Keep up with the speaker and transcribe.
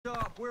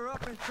We're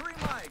up in 3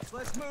 mics.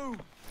 Let's move.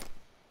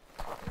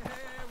 There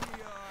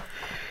we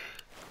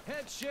are.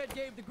 Head shed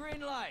gave the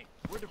green light.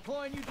 We're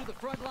deploying you to the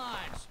front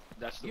lines.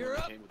 That's the You're one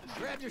that up. came with the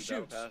Grab your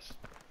chutes. pass.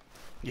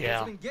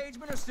 Yeah.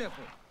 Engagement are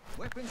simple.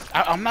 Weapons.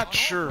 I'm not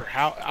sure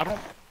how.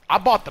 I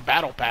bought the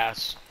battle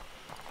pass.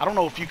 I don't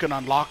know if you can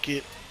unlock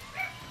it.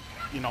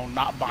 You know,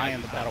 not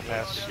buying the battle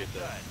pass.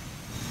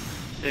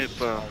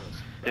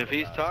 If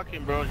he's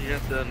talking, bro, he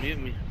has to unmute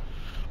me.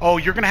 Oh,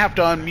 you're gonna have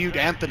to unmute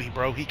Anthony,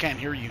 bro. He can't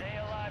hear you,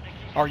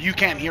 or you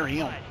can't hear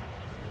him.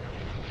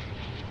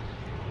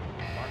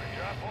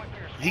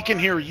 He can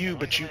hear you,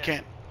 but you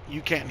can't.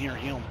 You can't hear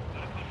him.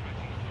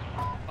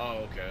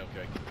 Oh, okay.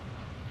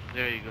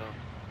 There you go.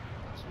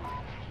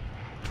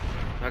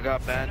 I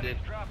got banded.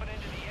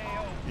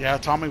 Yeah,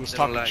 Tommy was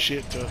talking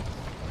shit to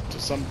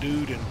some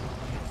dude, and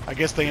I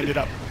guess they ended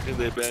up. They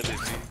banded me.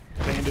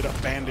 They ended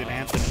up banding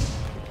Anthony.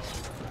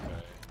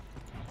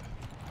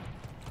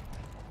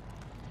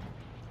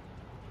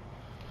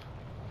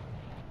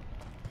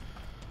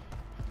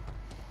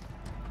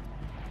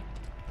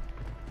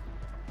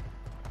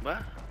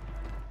 What?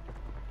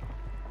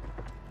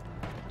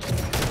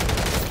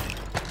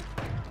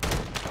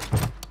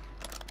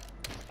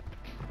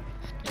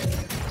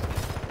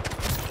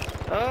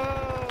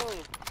 Oh!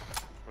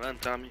 Run,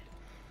 Tommy.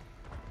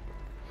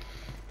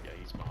 Yeah,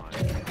 he's behind.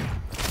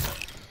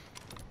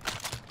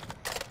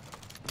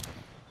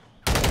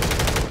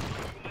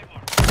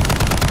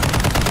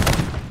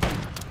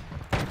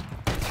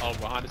 Oh,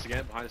 behind us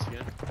again.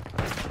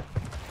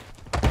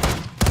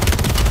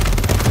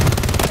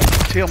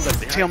 Tim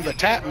the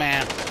Tap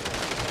Man.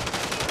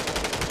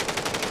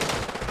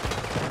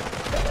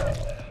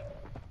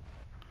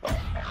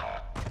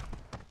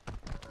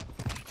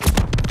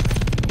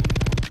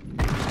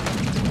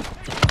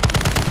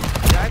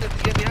 Behind us.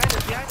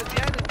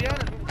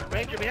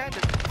 Ranger behind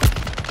us.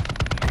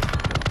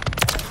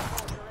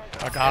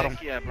 I got him.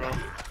 Yeah, bro.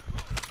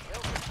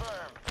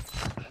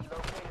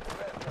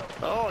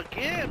 Oh,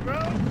 again, bro.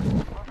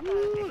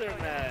 Woo, they're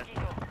mad.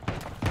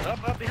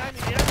 Up behind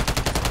me,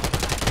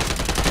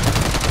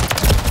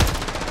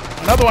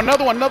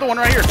 Another one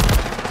right here.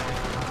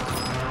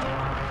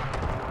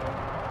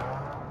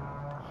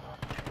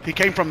 He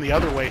came from the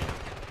other way.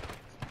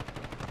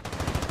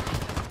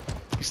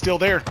 He's still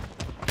there.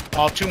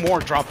 Oh, 2 more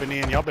dropping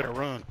in. Y'all better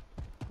run.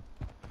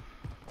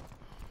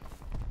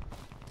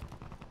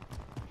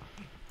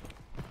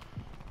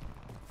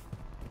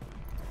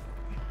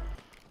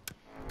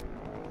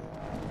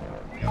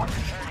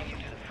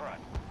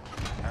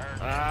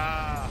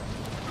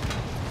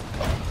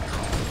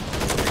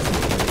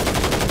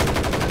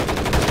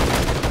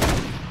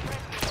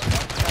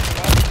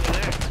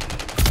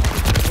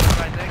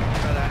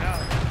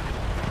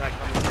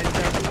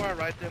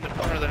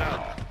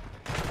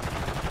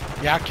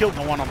 Yeah, I killed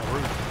the one on the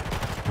roof.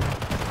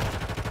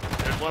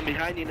 There's one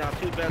behind you now,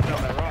 2 beds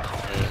on that rock.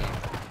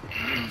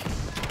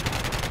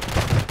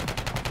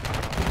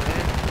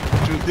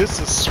 Dude, this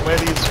is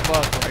sweaty as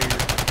fuck right here.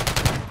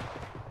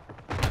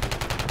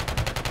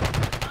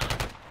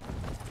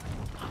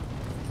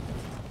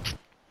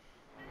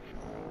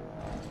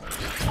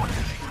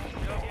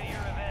 Go get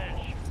your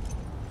revenge.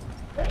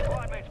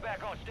 Squad mates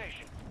back on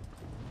station.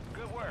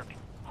 Good work.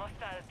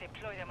 Hostiles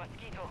deploy the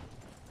mosquito.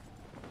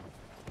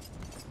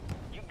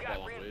 You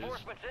got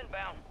reinforcements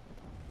inbound.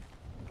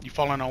 You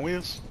falling on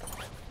wheels?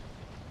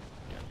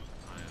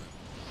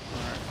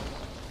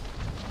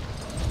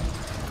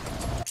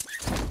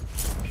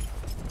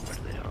 Where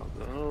did they all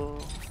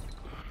go?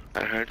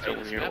 I heard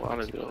someone here a while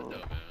ago.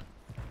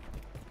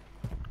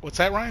 What's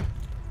that, Ryan?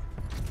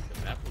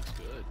 The map looks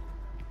good.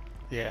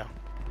 Yeah.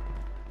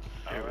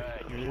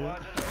 Alright,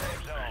 squad's in the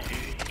safe zone.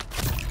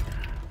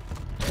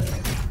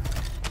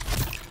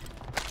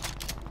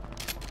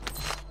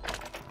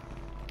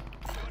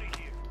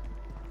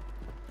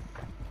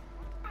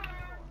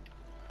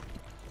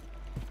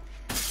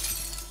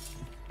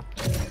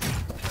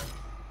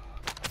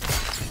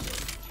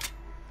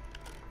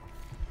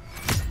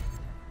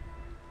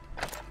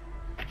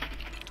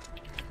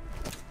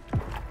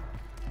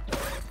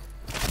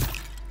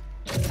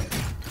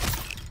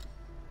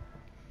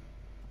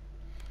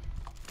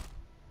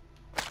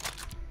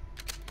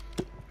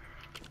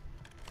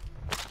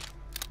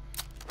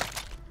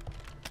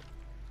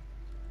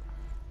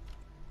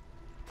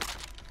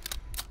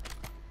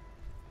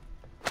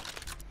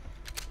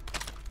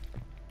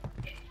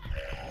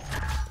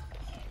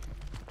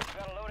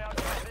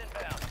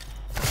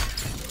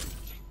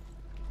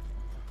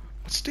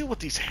 Still with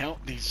these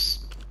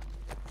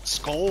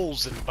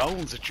skulls and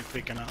bones that you're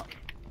picking up.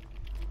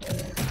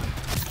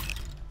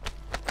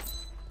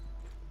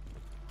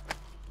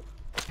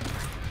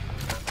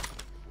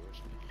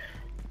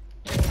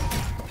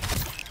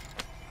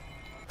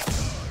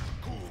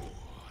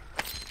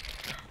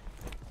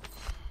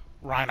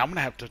 Ryan, I'm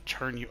gonna have to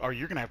turn you, or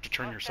you're gonna have to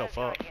turn yourself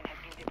up.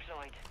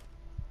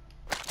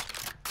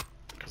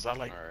 Cause I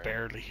like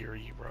barely hear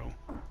you, bro.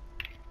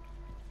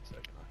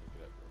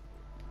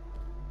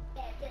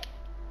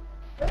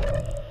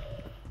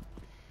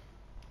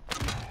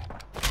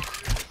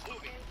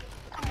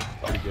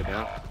 good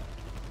now?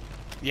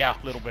 Yeah,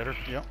 a little better.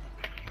 Yep.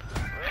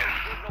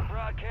 Signal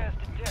broadcast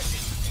detected.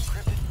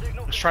 Encrypted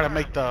signal Let's try to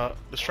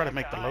confirmed.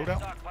 make the loadout.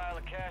 Stockpile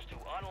of cash to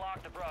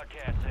unlock the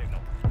broadcast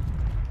signal.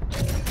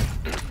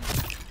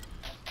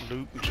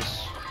 Loot and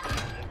just.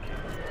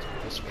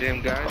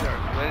 Damn guys are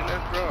letting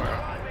us bro.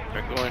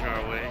 They're going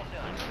our way.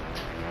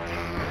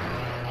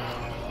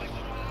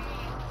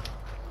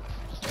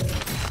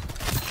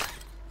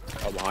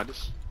 Oh, behind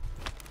us?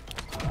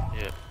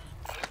 Yeah.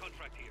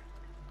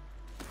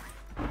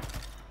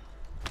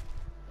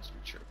 Must be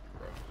tripping,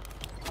 bro.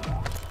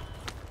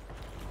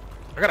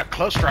 I got a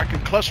cluster. I can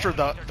cluster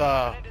the Into the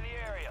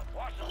area.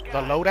 Watch the skies.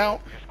 loadout.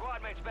 Your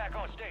squad mates back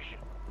on station.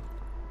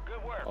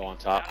 Good work. Oh, on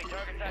top. Bounty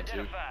targets And two.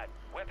 identified.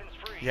 Weapons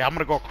free. Yeah, I'm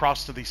gonna go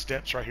across to these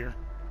steps right here.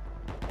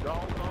 Don't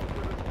go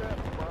to the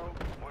steps, bro.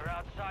 We're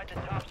outside the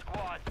top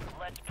squad.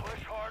 Let's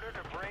push harder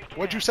to break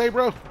What'd you in. say,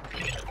 bro?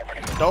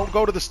 Don't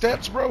go to the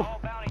steps, bro. All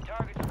bounty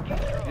targets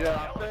destroyed.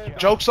 Yeah, I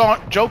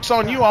said Joke's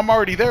on you. I'm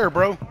already there,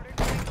 bro.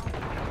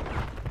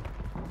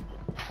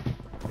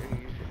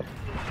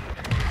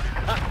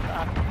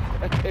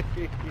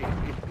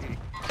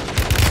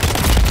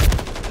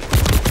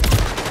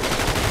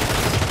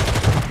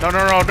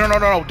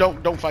 No.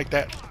 Don't fight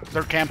that.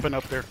 They're camping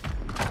up there.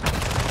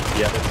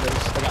 Yeah, I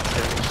got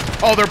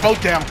terrorists. Oh, they're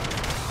both down.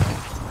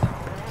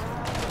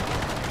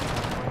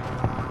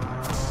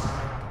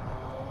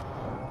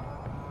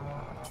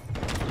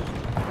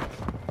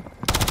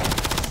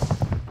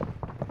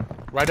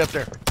 Right up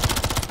there.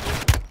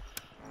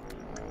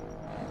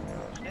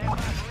 Stand by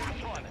for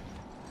redeployment.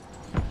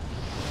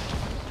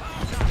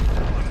 Transmit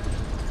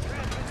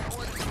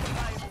coordinates to the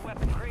valuable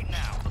weapon crate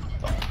now.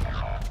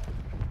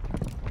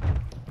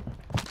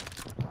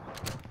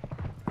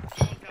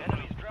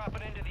 Enemies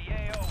dropping into the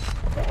AO.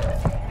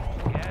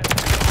 Gas.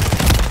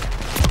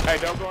 Hey,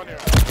 don't go in there.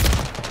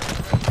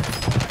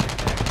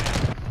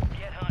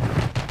 Get hunted.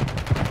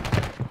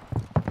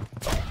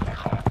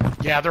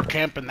 Yeah, they're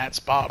camping that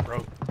spot,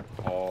 bro.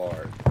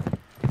 Hard.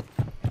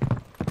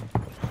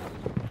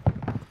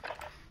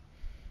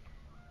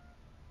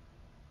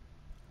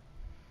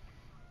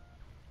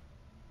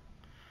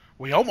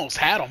 We almost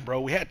had them, bro.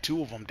 We had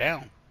 2 of them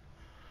down.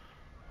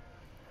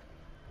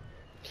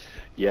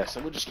 Yeah,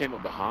 someone just came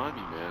up behind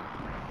me, man.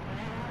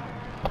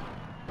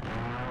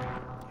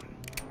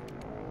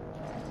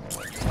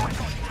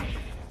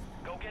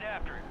 Go get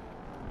after it.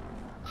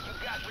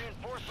 You've got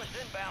reinforcements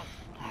inbound.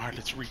 All right,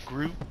 let's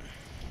regroup.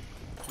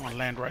 I'm gonna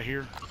land right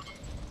here.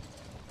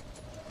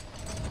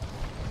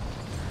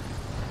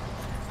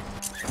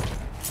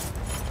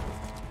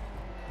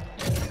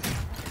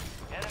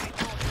 Enemy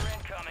soldier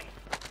incoming.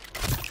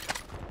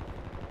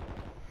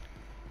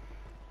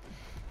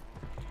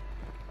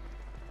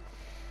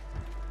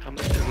 How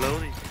much is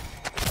loading?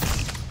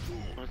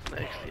 What's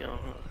next, y'all?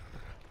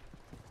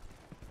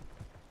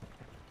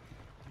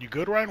 You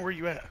good, Ryan? Where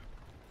you at?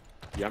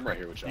 Yeah, I'm right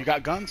here with y'all. You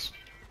got guns?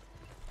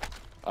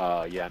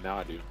 Yeah, now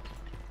I do.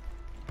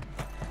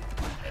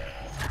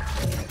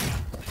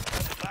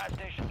 Supply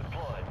station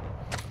deployed.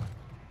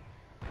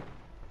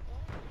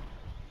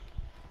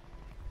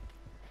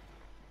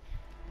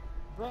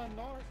 Run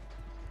north.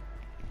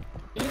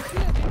 You see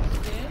a big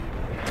skin?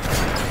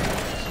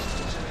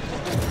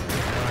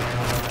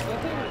 That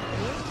thing was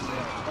good.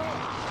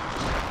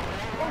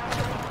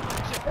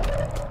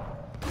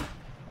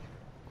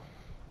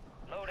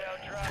 Loadout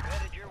drop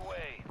headed your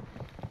way.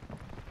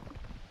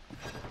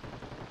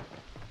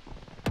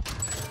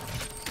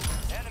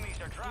 Enemies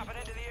are dropping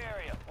into the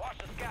area. Watch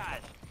the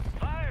skies.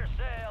 Fire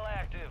sale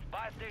active.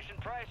 Buy station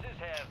prices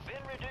have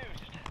been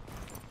reduced.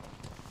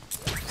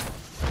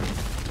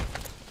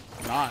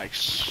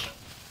 Nice.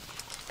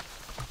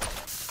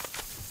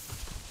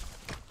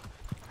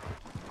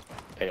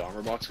 Hey,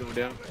 armor box going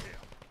down?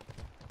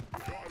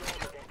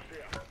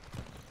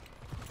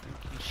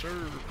 Yes,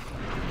 sir.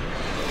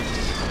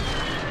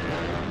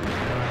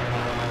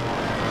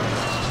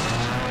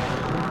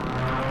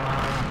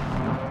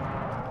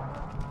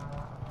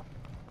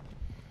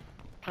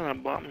 I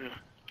bought me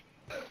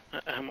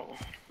ammo.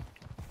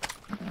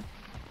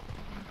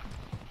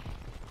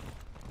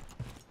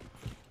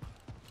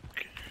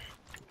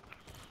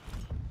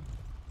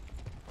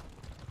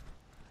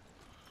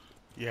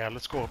 Yeah,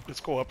 let's go up. Let's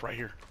go up right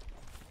here.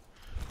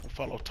 We'll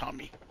follow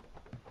Tommy.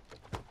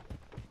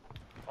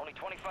 Only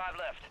 25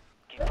 left.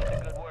 Keep up the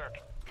good work.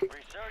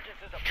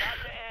 Resurgence is about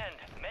to end.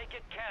 Make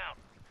it count.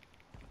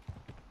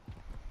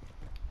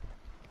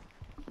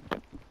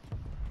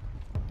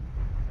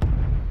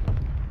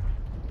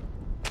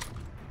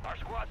 Our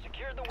squad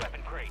secured the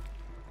weapon crate.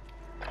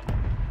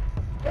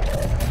 Good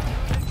ground.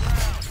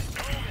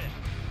 Move it.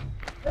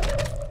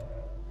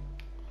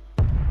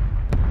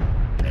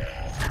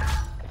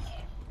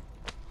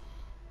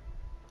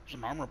 There's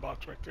an armor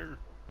box right there.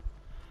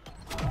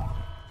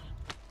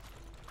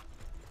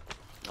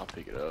 I'll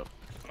pick it up.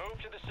 Move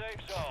to the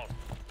safe zone.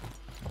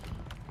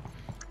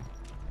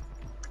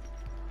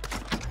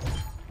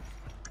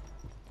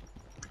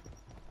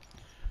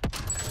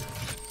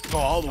 Go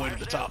all the way to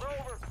Fire the sale's top.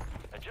 over.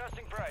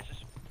 Adjusting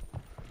prices.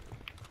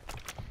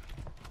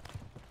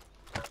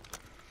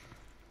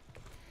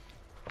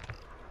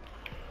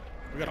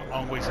 We got a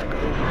long ways to go.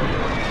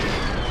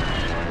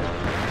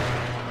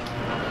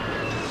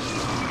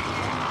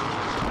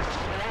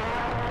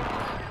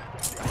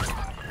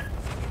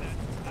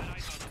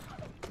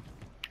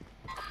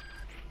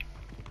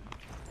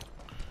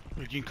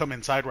 You can come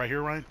inside right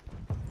here, Ryan.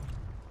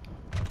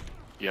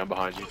 Yeah, I'm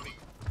behind you.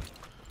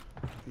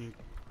 You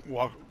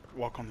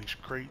walk on these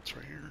crates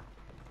right here.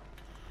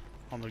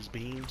 On those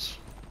beams.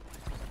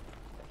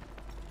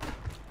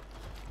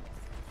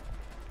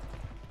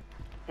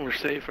 We're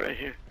safe right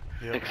here.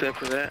 Yep. Except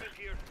for that.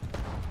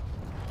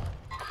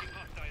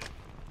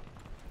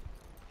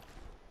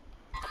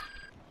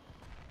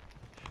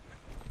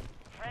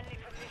 Friendly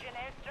precision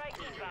airstrike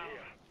inbound.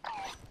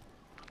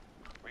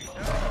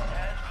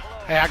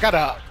 Hey, I got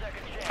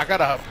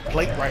a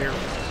plate right here.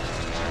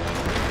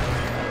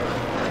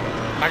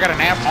 I got an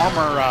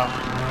armor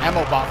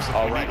ammo box.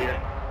 Oh, right here.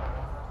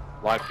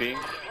 Live ping.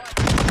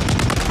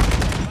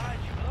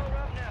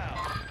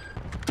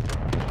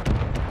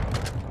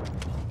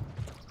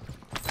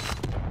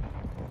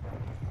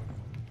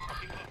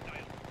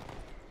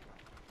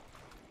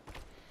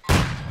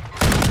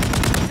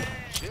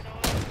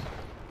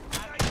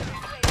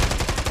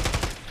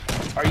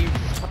 Are you?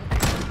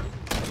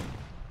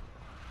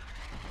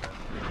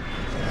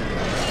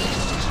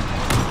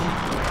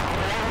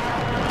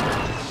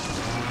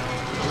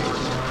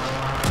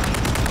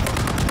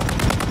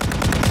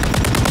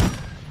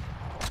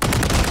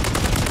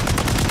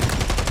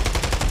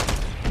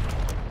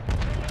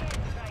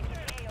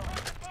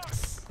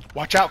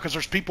 Watch out, because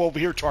there's people over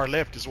here to our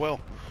left as well.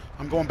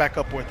 I'm going back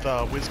up with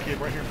WizKid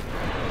right here.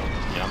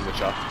 Yeah, I'm with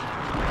y'all.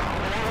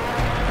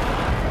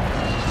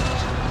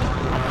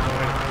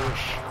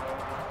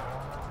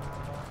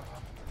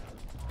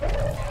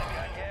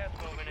 Gas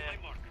moving in.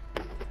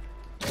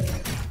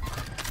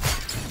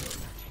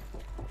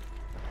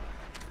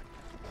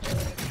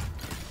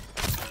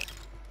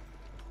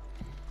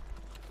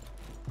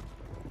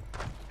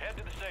 Head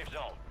to the safe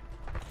zone.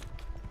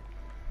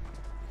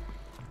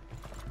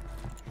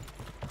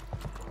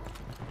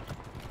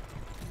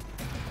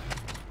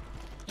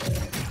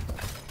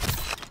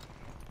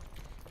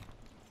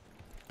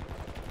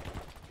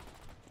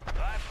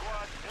 Five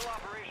squads still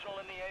operational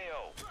in the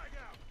AO.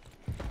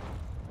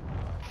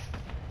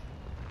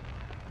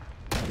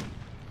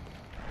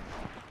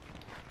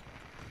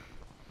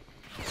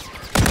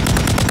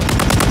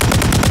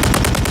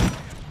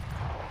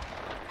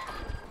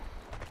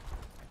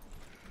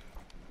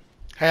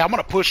 Hey, I'm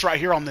gonna push right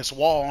here on this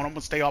wall, and I'm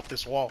gonna stay off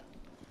this wall.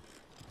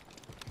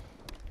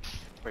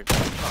 Wait,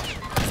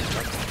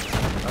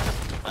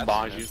 I'm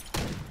behind you.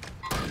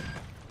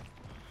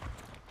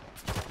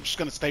 I'm just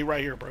gonna stay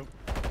right here, bro.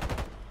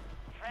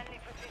 Friendly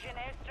precision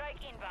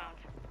airstrike inbound.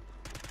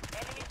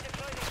 Enemies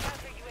deploy the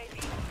counter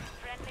UAV.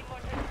 Friendly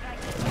mortar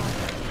strike inbound.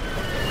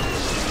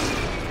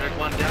 There's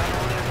one down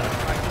on it.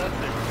 I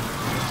cluster.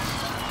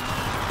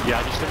 Yeah,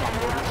 I just hit my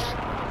mortars.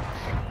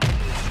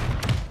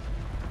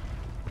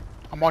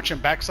 I'm watching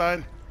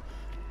backside.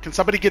 Can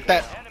somebody get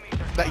that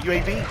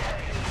UAV?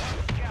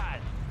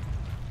 Guys,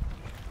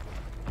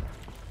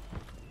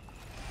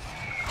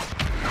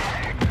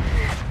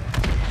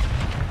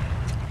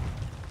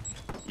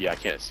 Yeah, I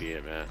can't see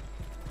it, man.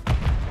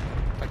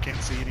 I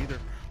can't see it either.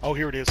 Oh,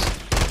 here it is. gas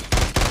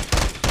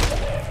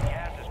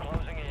is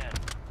closing in.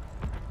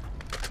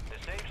 The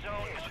safe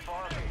zone is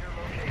far from your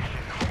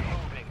location.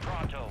 Moving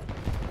pronto.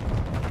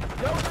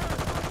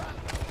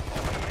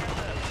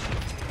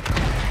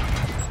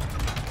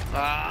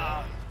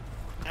 Ah,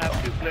 I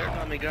have 2 flares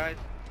on me, guys.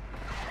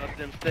 Up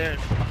them stairs.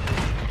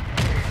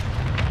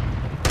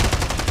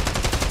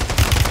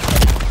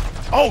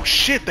 Oh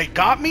shit, they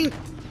got me? We able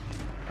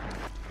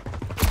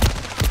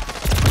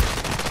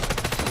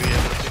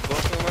to pick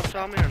both of them up,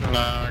 Tommy, or no?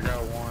 Nah, I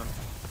got one.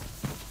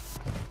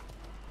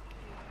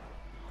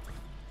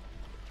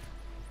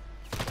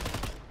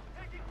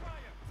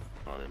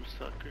 Oh, them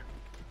sucker.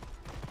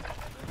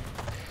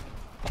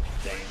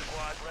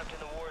 Squads left in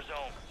the war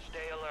zone.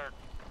 Stay alert.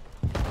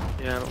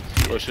 Yeah, I don't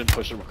see it.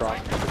 Push him across.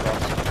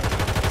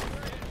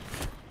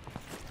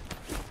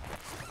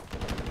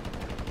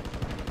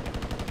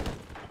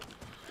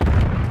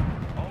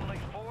 Only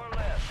 4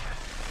 left.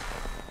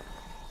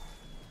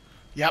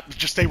 Yep,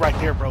 just stay right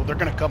there, bro. They're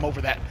gonna come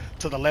over that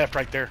to the left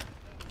right there.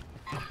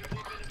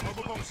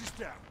 Armor box is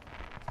down.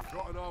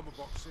 Got an armor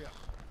box here.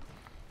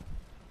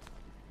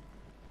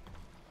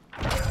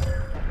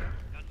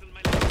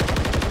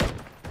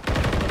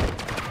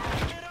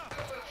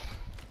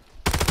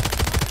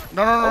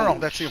 No, Oh,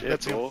 that's him. shit,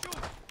 That's him. bro.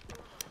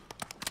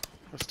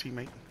 That's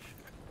teammate.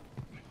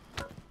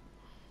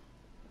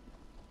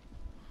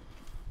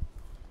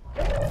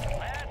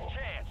 Last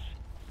chance.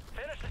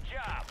 Finish the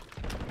job.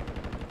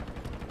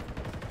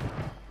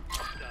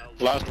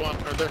 Last one,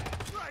 right there.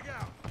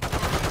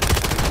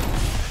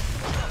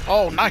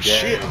 Oh, nice Yeah.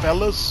 shit,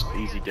 fellas.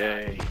 Easy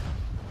day.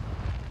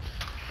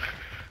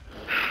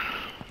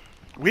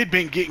 We'd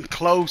been getting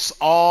close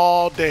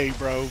all day,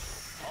 bro.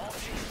 All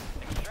teams,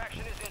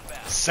 extraction is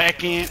inbound.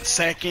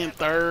 Second,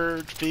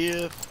 third,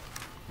 fifth.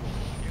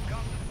 Here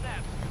comes the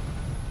snap.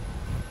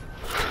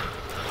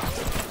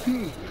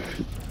 Look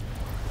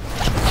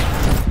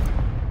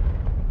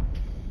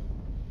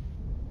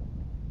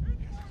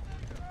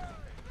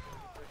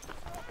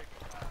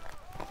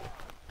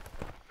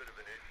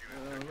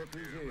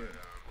who's here.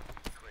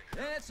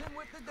 Dancing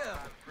with the devil,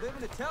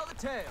 living to tell the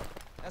tale.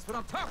 That's what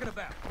I'm talking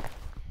about.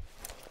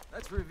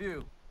 Let's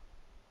review.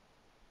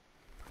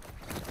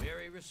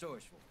 Very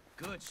resourceful.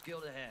 Good skill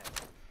to have.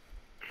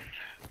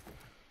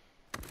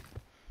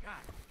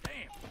 God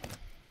damn.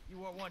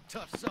 You are one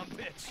tough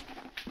sumbitch.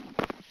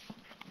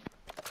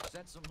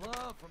 Sent some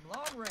love from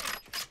long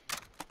range.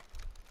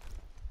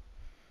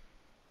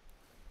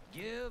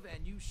 Give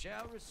and you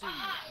shall receive.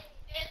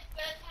 It's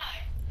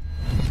bedtime.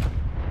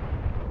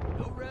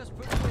 No rest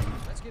for the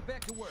wicked. Let's get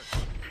back to work.